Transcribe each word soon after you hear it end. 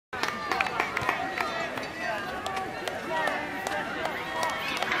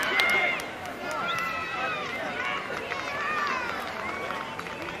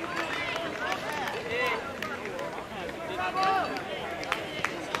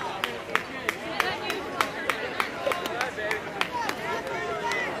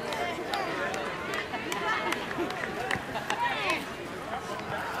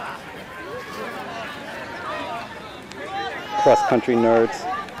cross-country nerds.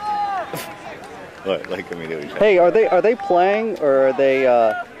 What? Like immediately. Hey, are they playing, or are they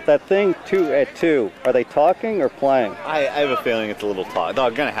that thing at 2? Are they talking or playing? I have a feeling it's a little talk.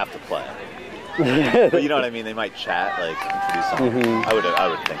 They're gonna have to play. But you know what I mean? They might chat, like introduce someone. I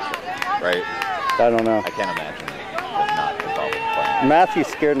would think so, right? I don't know. I can't imagine them not involved in playing. Matthew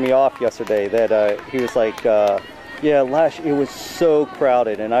scared me off yesterday. That he was like, yeah, it was so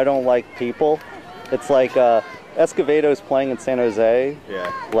crowded, and I don't like people. It's like Escovedo's playing in San Jose.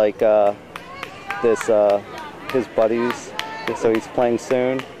 Yeah. Like his buddies. So he's playing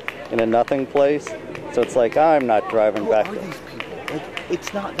soon in a nothing place. So it's like, I'm not driving back. Who are these people? Like,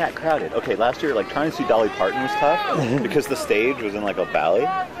 it's not that crowded. Okay, last year, like, trying to see Dolly Parton was tough because the stage was in, like, a valley.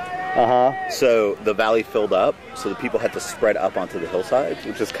 Uh-huh. So the valley filled up, so the people had to spread up onto the hillsides,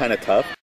 which is kind of tough.